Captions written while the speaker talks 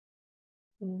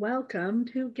Welcome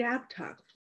to Gap Talk,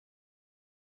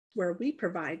 where we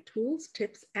provide tools,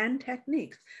 tips, and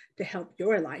techniques to help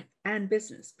your life and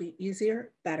business be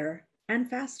easier, better, and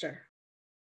faster.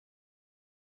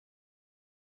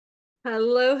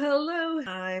 Hello, hello.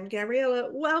 I'm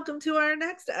Gabriella. Welcome to our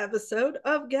next episode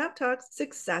of Gap Talks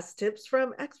Success Tips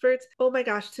from Experts. Oh my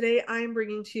gosh, today I'm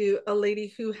bringing to you a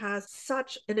lady who has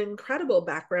such an incredible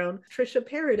background, Tricia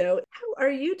Parido. How are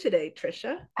you today,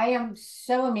 Tricia? I am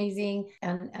so amazing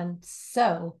and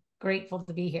so grateful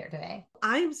to be here today.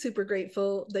 I'm super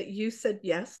grateful that you said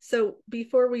yes. So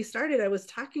before we started, I was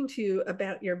talking to you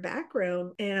about your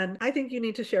background, and I think you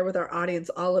need to share with our audience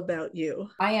all about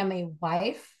you. I am a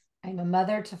wife. I'm a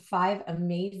mother to five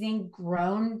amazing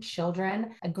grown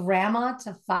children, a grandma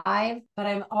to five, but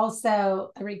I'm also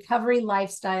a recovery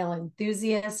lifestyle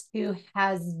enthusiast who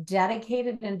has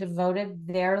dedicated and devoted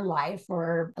their life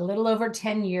for a little over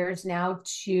 10 years now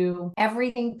to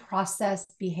everything process,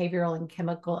 behavioral, and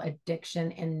chemical addiction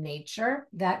in nature.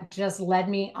 That just led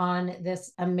me on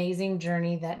this amazing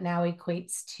journey that now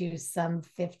equates to some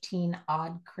 15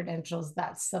 odd credentials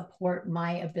that support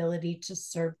my ability to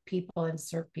serve people and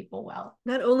serve people well.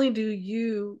 Not only do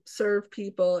you serve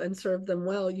people and serve them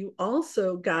well, you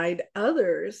also guide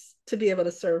others to be able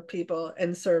to serve people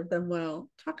and serve them well.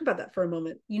 Talk about that for a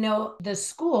moment. You know, the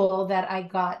school that I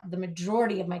got the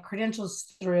majority of my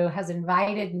credentials through has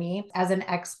invited me as an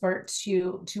expert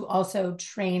to also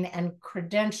train and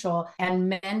credential and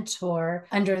mentor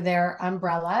under their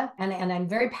umbrella. And I'm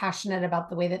very passionate about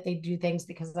the way that they do things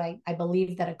because I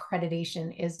believe that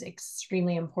accreditation is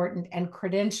extremely important and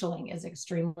credentialing is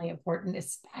extremely important,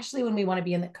 especially when we want to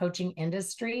be in the coaching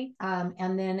industry.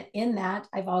 And then in that,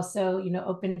 I've also,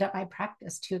 opened up my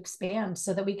practice to expand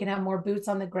so that we can have more boots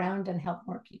on the ground and help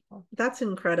more people. That's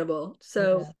incredible.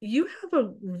 So you have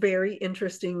a very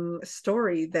interesting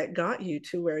story that got you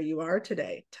to where you are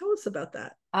today. Tell us about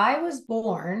that. I was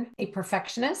born a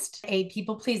perfectionist, a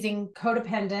people-pleasing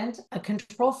codependent, a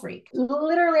control freak.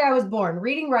 Literally, I was born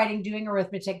reading, writing, doing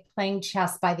arithmetic, playing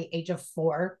chess by the age of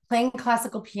 4, playing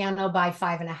classical piano by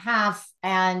 5.5,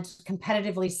 and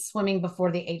competitively swimming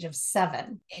before the age of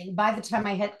 7. And by the time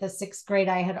I hit the 6th grade,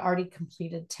 I had already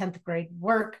completed 10th grade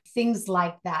work, things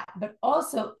like that. But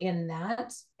also in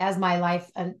that, as my life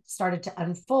started to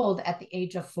unfold at the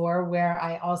age of 4, where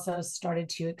I also started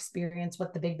to experience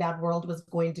what the big bad world was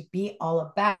going to be all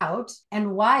about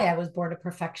and why I was born a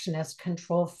perfectionist,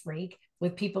 control freak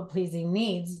with people-pleasing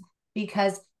needs,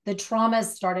 because the traumas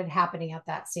started happening at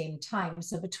that same time.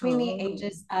 So between the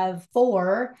ages of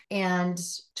 4 and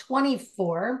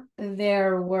 24,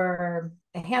 there were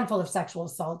a handful of sexual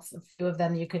assaults. A few of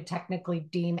them you could technically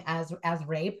deem as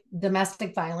rape,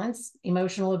 domestic violence,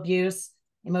 emotional abuse,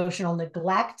 emotional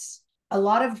neglect, a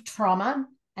lot of trauma.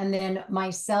 And then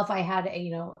myself, I had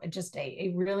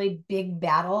a really big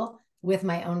battle with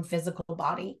my own physical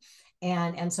body.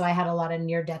 And so I had a lot of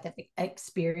near-death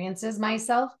experiences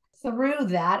myself. Through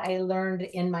that, I learned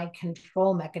in my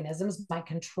control mechanisms, my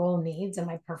control needs, and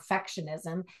my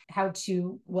perfectionism, how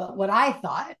to, well, what I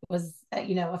thought was,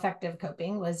 effective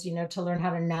coping was, to learn how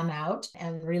to numb out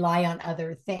and rely on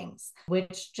other things,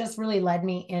 which just really led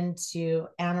me into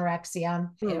anorexia.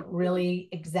 It really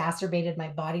exacerbated my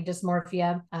body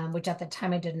dysmorphia, which at the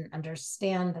time I didn't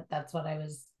understand that that's what I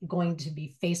was going to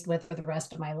be faced with for the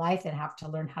rest of my life and have to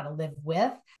learn how to live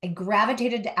with. I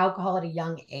gravitated to alcohol at a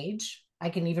young age. I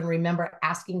can even remember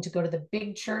asking to go to the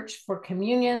big church for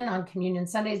communion on communion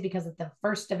Sundays because at the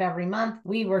first of every month,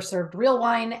 we were served real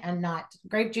wine and not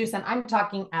grape juice. And I'm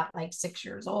talking at like 6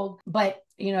 years old. But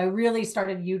I really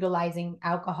started utilizing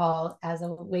alcohol as a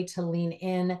way to lean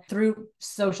in through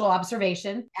social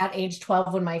observation at age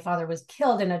 12 when my father was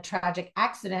killed in a tragic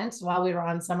accident while we were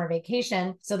on summer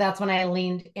vacation. So that's when I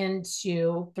leaned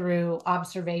into, through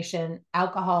observation,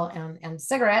 alcohol and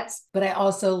cigarettes. But I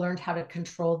also learned how to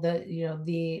control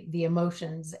the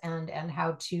emotions and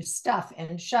how to stuff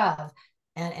and shove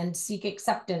and seek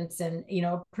acceptance and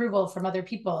approval from other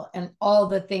people and all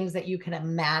the things that you can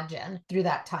imagine through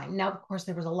that time. Now, of course,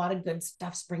 there was a lot of good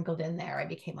stuff sprinkled in there. I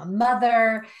became a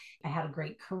mother, I had a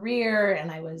great career,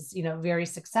 and I was very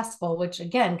successful, which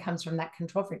again comes from that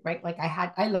control freak, right? Like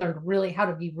I learned really how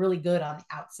to be really good on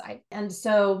the outside. And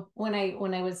so when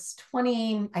I was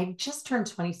 20, I just turned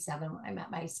 27 when I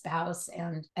met my spouse,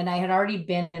 and I had already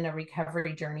been in a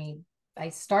recovery journey. I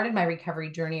started my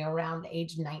recovery journey around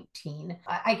age 19.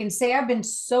 I can say I've been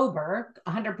sober,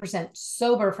 100%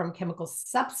 sober from chemical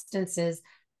substances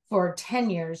for 10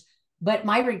 years, But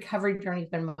my recovery journey has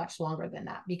been much longer than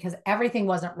that because everything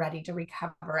wasn't ready to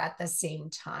recover at the same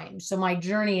time. So my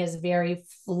journey is very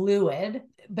fluid,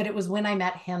 but it was when I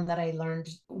met him that I learned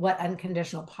what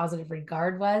unconditional positive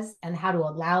regard was and how to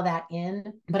allow that in.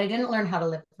 But I didn't learn how to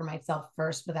live for myself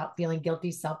first without feeling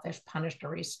guilty, selfish, punished, or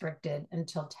restricted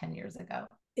until 10 years ago.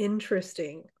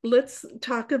 Interesting. Let's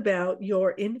talk about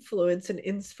your influence and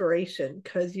inspiration,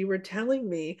 because you were telling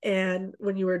me, and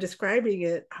when you were describing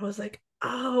it, I was like,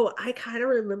 oh, I kind of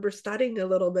remember studying a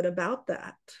little bit about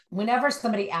that. Whenever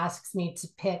somebody asks me to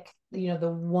pick, the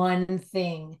one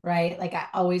thing, right? Like I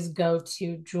always go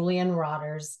to Julian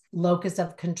Rotter's locus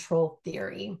of control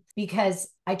theory, because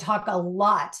I talk a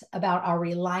lot about our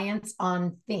reliance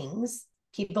on things,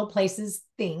 people, places,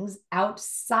 things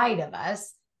outside of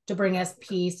us to bring us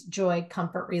peace, joy,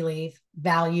 comfort, relief,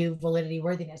 value, validity,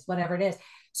 worthiness, whatever it is.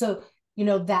 So,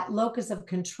 that locus of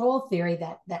control theory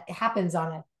that happens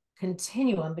on a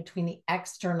continuum between the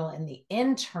external and the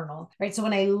internal, right? So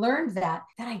when I learned that,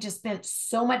 then I just spent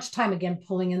so much time again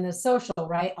pulling in the social,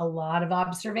 right? A lot of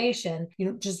observation,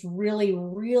 just really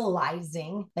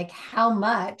realizing like how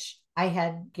much I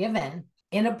had given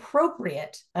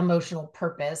inappropriate emotional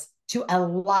purpose to a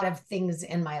lot of things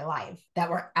in my life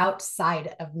that were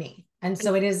outside of me. And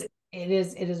so it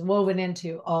is woven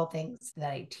into all things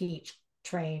that I teach,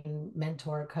 train,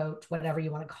 mentor, coach, whatever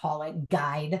you want to call it,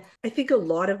 guide. I think a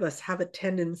lot of us have a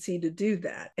tendency to do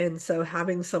that. And so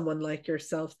having someone like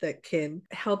yourself that can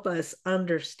help us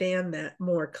understand that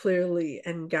more clearly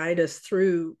and guide us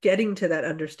through getting to that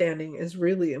understanding is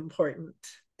really important.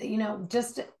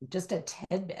 Just a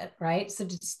tidbit, right? So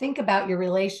just think about your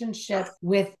relationship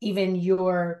with even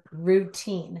your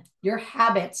routine. Your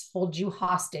habits hold you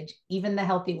hostage, even the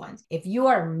healthy ones. If you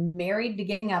are married to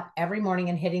getting up every morning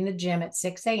and hitting the gym at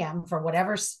 6 a.m. for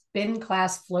whatever spin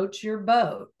class floats your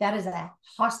boat, that is a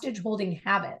hostage holding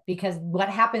habit, because what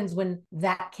happens when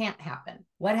that can't happen?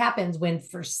 What happens when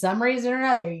for some reason or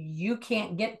another you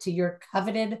can't get to your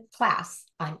coveted class?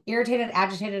 I'm irritated,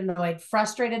 agitated, annoyed,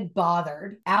 frustrated,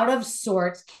 bothered, out of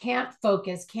sorts, can't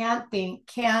focus, can't think,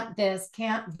 can't this,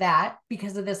 can't that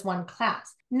because of this one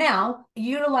class. Now,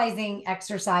 utilizing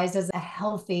exercise as a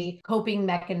healthy coping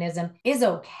mechanism is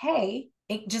okay.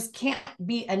 It just can't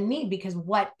be a need, because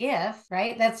what if,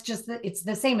 right? It's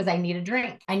the same as I need a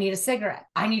drink. I need a cigarette.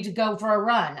 I need to go for a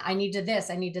run. I need to this,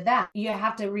 I need to that. You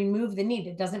have to remove the need.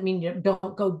 It doesn't mean you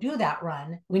don't go do that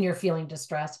run when you're feeling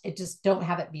distressed. It just don't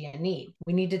have it be a need.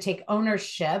 We need to take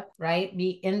ownership, right?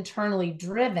 Be internally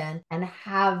driven and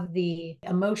have the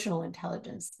emotional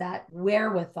intelligence, that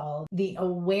wherewithal, the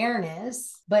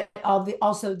awareness, but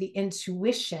also the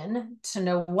intuition to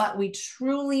know what we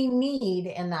truly need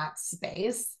in that space,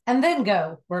 and then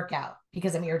go work out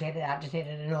because I'm irritated,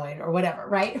 agitated, annoyed, or whatever,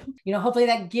 right? Hopefully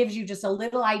that gives you just a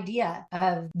little idea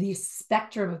of the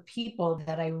spectrum of people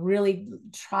that I really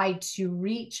try to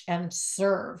reach and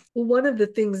serve. One of the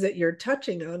things that you're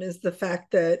touching on is the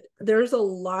fact that there's a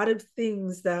lot of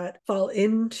things that fall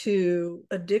into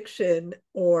addiction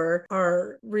or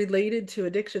are related to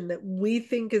addiction that we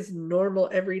think is normal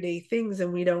everyday things,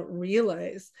 and we don't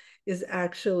realize is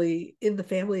actually in the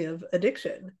family of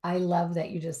addiction. I love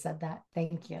that you just said that.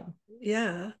 Thank you.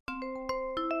 Yeah.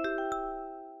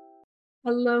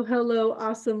 Hello, hello,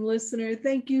 awesome listener.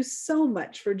 Thank you so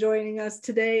much for joining us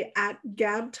today at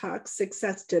Gab Talk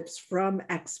Success Tips from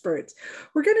Experts.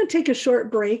 We're going to take a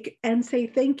short break and say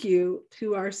thank you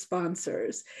to our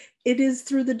sponsors. It is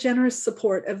through the generous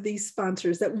support of these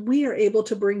sponsors that we are able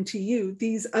to bring to you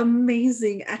these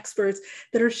amazing experts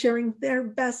that are sharing their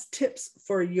best tips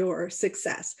for your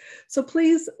success. So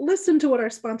please listen to what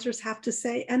our sponsors have to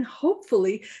say, and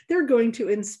hopefully they're going to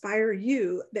inspire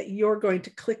you that you're going to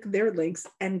click their links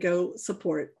and go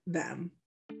support them.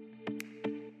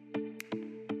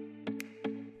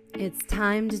 It's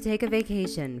time to take a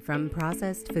vacation from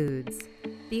processed foods.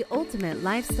 The ultimate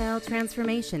lifestyle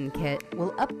transformation kit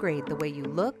will upgrade the way you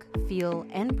look, feel,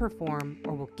 and perform,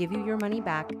 or will give you your money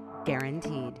back,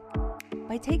 guaranteed.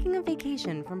 By taking a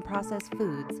vacation from processed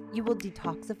foods, you will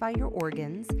detoxify your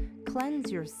organs, cleanse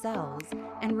your cells,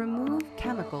 and remove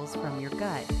chemicals from your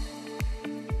gut.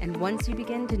 And once you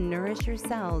begin to nourish your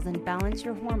cells and balance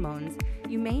your hormones,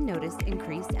 you may notice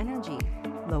increased energy,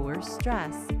 lower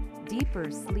stress, deeper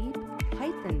sleep,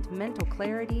 heightened mental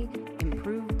clarity,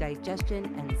 improved digestion,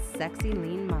 and sexy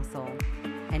lean muscle.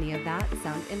 Any of that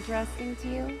sound interesting to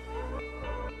you?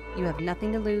 You have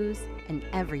nothing to lose and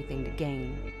everything to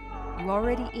gain. You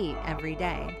already eat every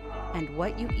day, and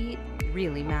what you eat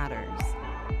really matters.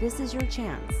 This is your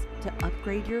chance to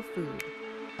upgrade your food,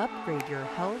 upgrade your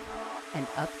health, and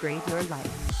upgrade your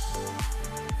life.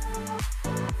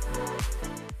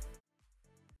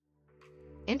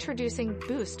 Introducing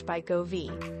Boost by GoV,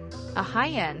 a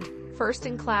high-end,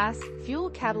 first-in-class fuel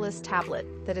catalyst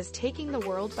tablet that is taking the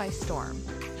world by storm.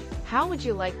 How would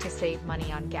you like to save money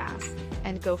on gas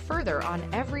and go further on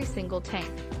every single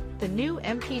tank? The new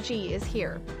MPG is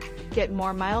here. Get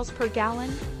more miles per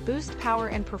gallon, boost power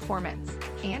and performance,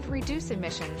 and reduce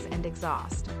emissions and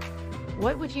exhaust.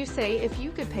 What would you say if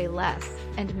you could pay less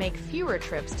and make fewer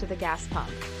trips to the gas pump?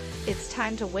 It's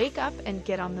time to wake up and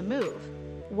get on the move.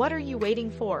 What are you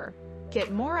waiting for?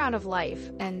 Get more out of life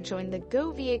and join the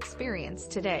GoV experience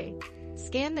today.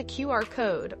 Scan the QR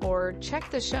code or check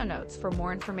the show notes for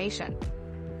more information.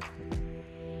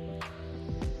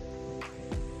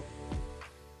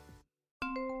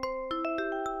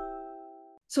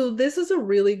 So this is a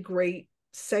really great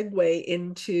segue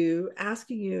into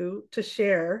asking you to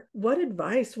share what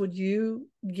advice would you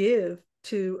give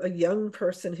to a young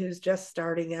person who's just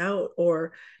starting out,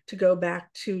 or to go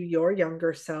back to your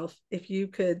younger self, if you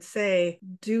could say,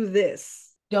 do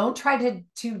this. Don't try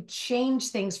to change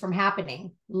things from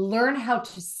happening. Learn how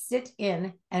to sit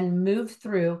in and move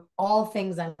through all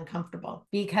things uncomfortable,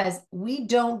 because we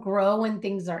don't grow when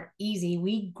things are easy.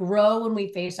 We grow when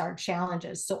we face our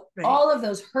challenges. So all of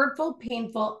those hurtful,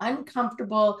 painful,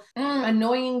 uncomfortable,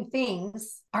 annoying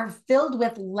things are filled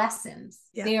with lessons.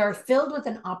 Yeah. They are filled with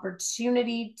an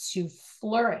opportunity to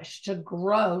flourish, to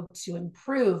grow, to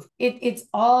improve. It's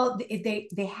all,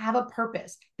 they have a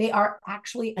purpose. They are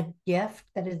actually a gift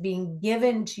that is being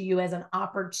given to you as an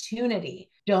opportunity.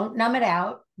 Don't numb it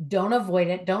out. Don't avoid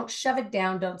it. Don't shove it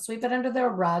down. Don't sweep it under the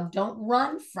rug. Don't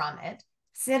run from it.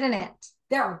 Sit in it.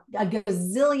 There are a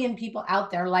gazillion people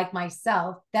out there like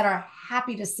myself that are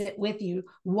happy to sit with you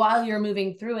while you're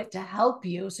moving through it to help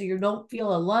you so you don't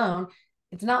feel alone.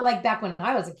 It's not like back when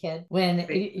I was a kid, when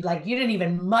you didn't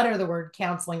even mutter the word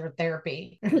counseling or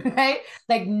therapy, right?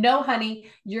 Like, no, honey,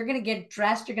 you're going to get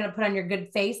dressed. You're going to put on your good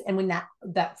face. And when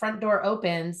that front door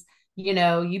opens,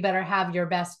 you better have your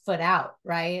best foot out,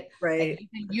 right? Right.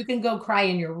 Like you can go cry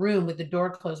in your room with the door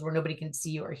closed where nobody can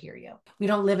see you or hear you. We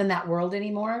don't live in that world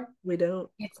anymore. We don't.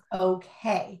 It's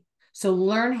okay. So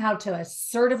learn how to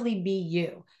assertively be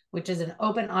you, which is an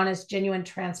open, honest, genuine,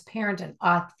 transparent, and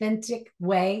authentic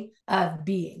way of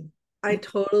being. I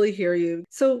totally hear you.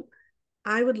 So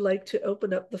I would like to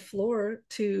open up the floor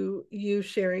to you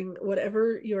sharing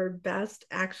whatever your best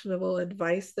actionable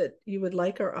advice that you would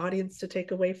like our audience to take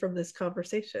away from this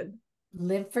conversation.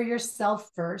 Live for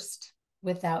yourself first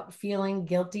without feeling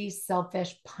guilty,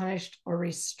 selfish, punished, or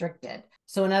restricted.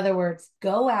 So in other words,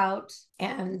 go out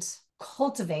and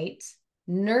cultivate,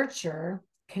 nurture,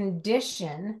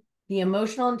 condition the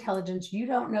emotional intelligence you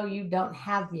don't know you don't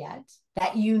have yet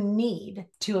that you need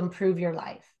to improve your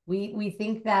life. We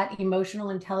think that emotional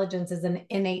intelligence is an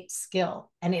innate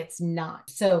skill, and it's not.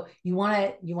 So you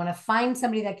want to find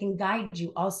somebody that can guide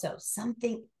you also. Some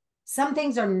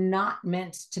things are not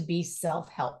meant to be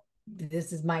self-help.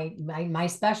 This is my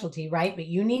specialty, right? But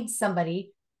you need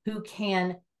somebody who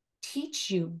can teach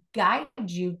you, guide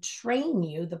you, train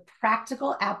you the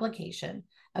practical application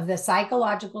of the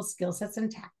psychological skill sets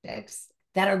and tactics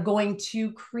that are going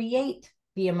to create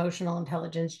the emotional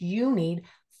intelligence you need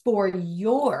for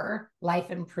your life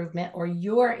improvement or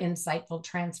your insightful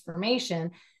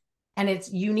transformation. And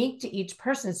it's unique to each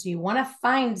person. So you want to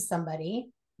find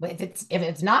somebody, if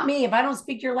it's not me, if I don't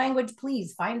speak your language,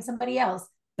 please find somebody else,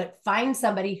 but find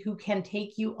somebody who can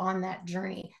take you on that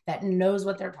journey, that knows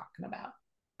what they're talking about.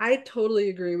 I totally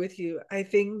agree with you. I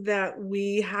think that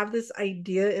we have this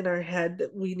idea in our head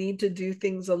that we need to do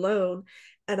things alone.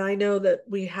 And I know that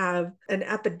we have an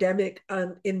epidemic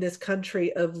in this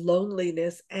country of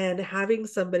loneliness, and having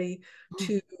somebody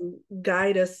to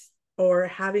guide us, or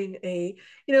having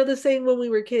the saying when we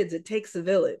were kids, it takes a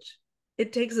village.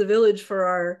 It takes a village for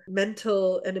our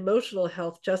mental and emotional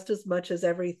health just as much as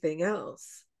everything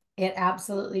else. It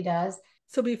absolutely does.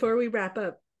 So before we wrap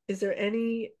up, is there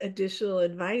any additional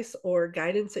advice or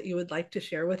guidance that you would like to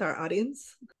share with our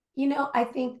audience? I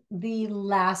think the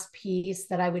last piece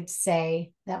that I would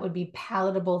say that would be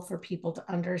palatable for people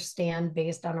to understand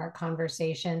based on our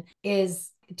conversation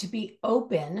is to be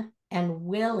open and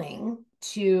willing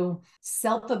to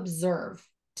self-observe,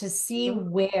 to see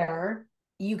where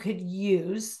you could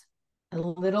use a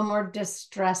little more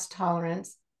distress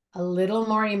tolerance, a little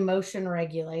more emotion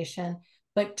regulation,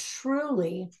 but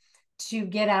truly to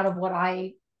get out of what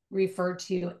I refer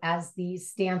to as the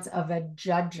stance of a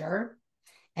judger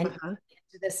and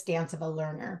into the stance of a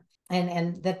learner.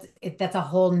 And that's a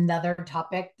whole nother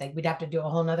topic. Like, we'd have to do a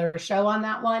whole nother show on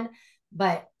that one,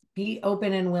 but be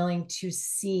open and willing to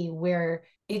see where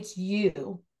it's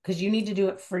you, because you need to do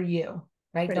it for you,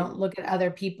 right? Don't look at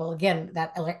other people. Again,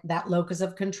 that locus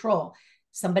of control.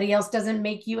 Somebody else doesn't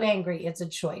make you angry. It's a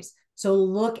choice. So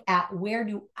look at, where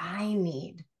do I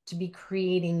need to be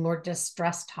creating more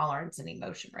distress tolerance and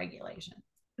emotion regulation?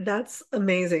 That's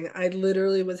amazing. I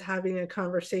literally was having a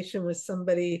conversation with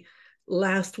somebody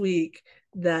last week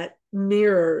that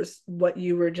mirrors what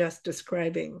you were just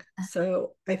describing.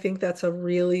 So I think that's a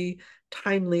really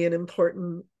timely and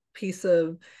important piece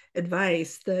of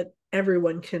advice that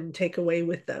everyone can take away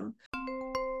with them.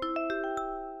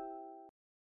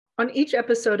 On each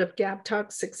episode of Gab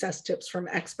Talk Success Tips from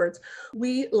Experts,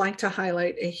 we like to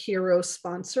highlight a hero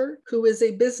sponsor who is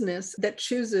a business that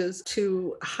chooses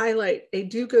to highlight a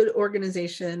do-good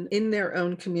organization in their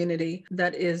own community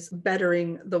that is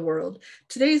bettering the world.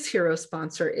 Today's hero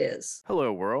sponsor is...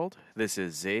 Hello, world. This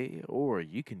is Z, or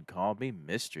you can call me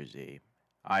Mr. Z.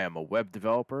 I am a web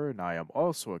developer and I am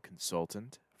also a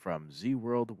consultant from Z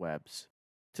World Webs.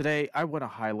 Today, I want to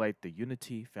highlight the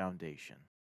Unity Foundation.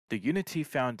 The Unity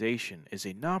Foundation is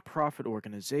a nonprofit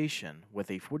organization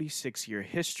with a 46-year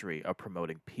history of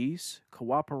promoting peace,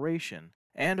 cooperation,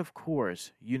 and of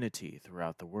course, unity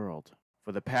throughout the world.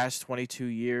 For the past 22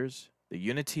 years, the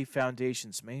Unity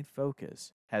Foundation's main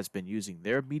focus has been using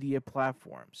their media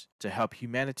platforms to help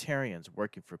humanitarians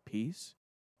working for peace,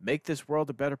 make this world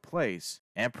a better place,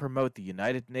 and promote the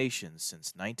United Nations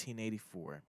since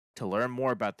 1984. To learn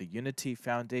more about the Unity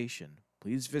Foundation,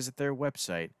 please visit their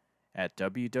website at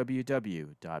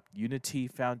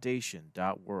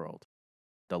www.unityfoundation.world.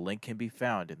 The link can be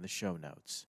found in the show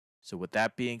notes. So with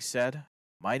that being said,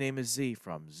 my name is Z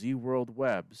from Z World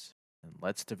Webs, and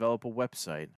let's develop a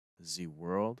website Z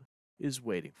World is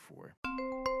waiting for.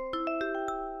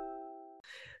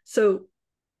 So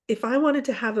if I wanted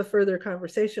to have a further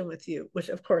conversation with you, which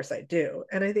of course I do,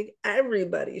 and I think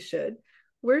everybody should,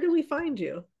 where do we find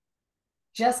you?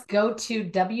 Just go to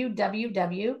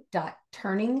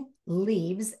www.turningleaves,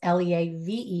 Leaves,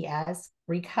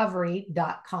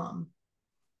 recovery.com.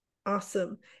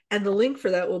 Awesome. And the link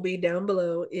for that will be down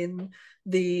below in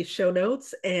the show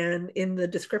notes and in the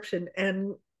description.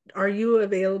 And are you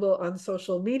available on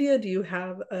social media? Do you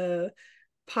have a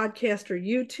podcast or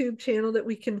YouTube channel that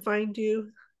we can find you?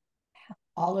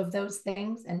 All of those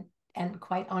things. And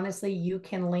quite honestly, you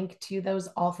can link to those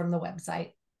all from the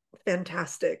website.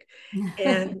 Fantastic.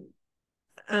 And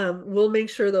we'll make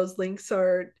sure those links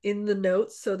are in the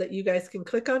notes so that you guys can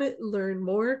click on it, learn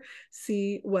more,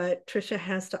 see what Tricia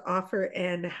has to offer,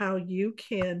 and how you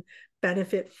can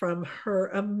benefit from her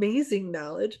amazing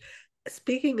knowledge.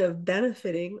 Speaking of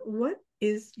benefiting, what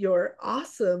is your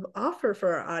awesome offer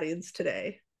for our audience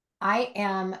today? I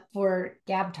am, for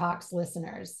Gab Talks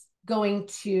listeners, going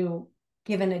to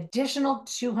give an additional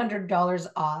 $200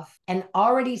 off and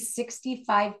already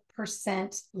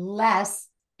 65% less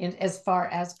as far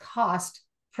as cost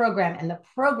program. And the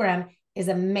program is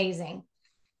amazing.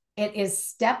 It is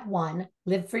step 1,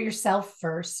 live for yourself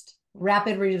first,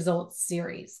 rapid results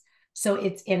series. So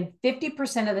it's in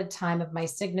 50% of the time of my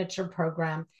signature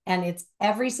program, and it's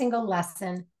every single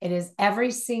lesson. It is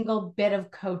every single bit of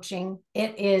coaching.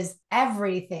 It is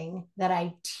everything that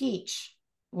I teach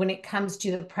when it comes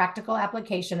to the practical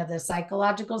application of the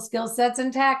psychological skill sets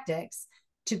and tactics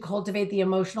to cultivate the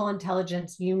emotional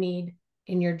intelligence you need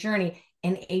in your journey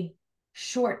in a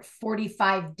short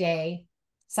 45-day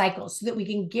cycle so that we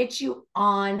can get you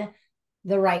on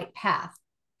the right path.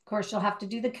 Of course, you'll have to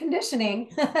do the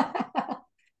conditioning,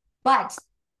 but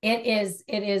it is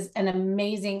an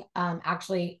amazing,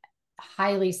 actually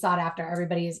highly sought after.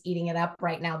 Everybody is eating it up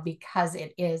right now because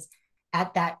it is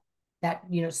at that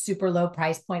super low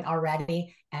price point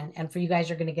already. And for you guys,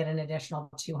 you're going to get an additional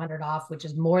 $200 off, which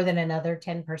is more than another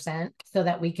 10%, so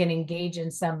that we can engage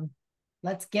in some,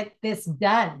 let's get this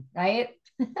done, right?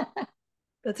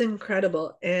 That's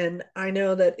incredible. And I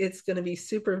know that it's going to be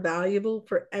super valuable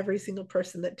for every single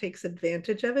person that takes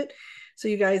advantage of it. So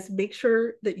you guys make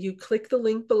sure that you click the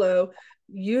link below,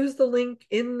 use the link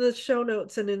in the show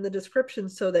notes and in the description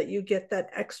so that you get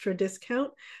that extra discount.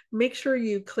 Make sure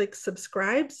you click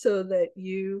subscribe so that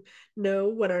you know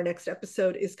when our next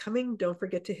episode is coming. Don't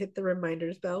forget to hit the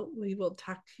reminders bell. We will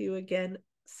talk to you again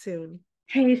soon.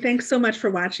 Hey, thanks so much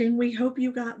for watching. We hope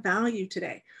you got value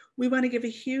today. We want to give a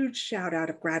huge shout out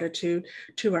of gratitude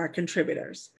to our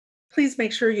contributors. Please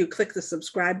make sure you click the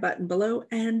subscribe button below,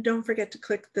 and don't forget to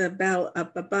click the bell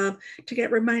up above to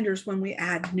get reminders when we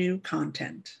add new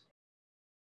content.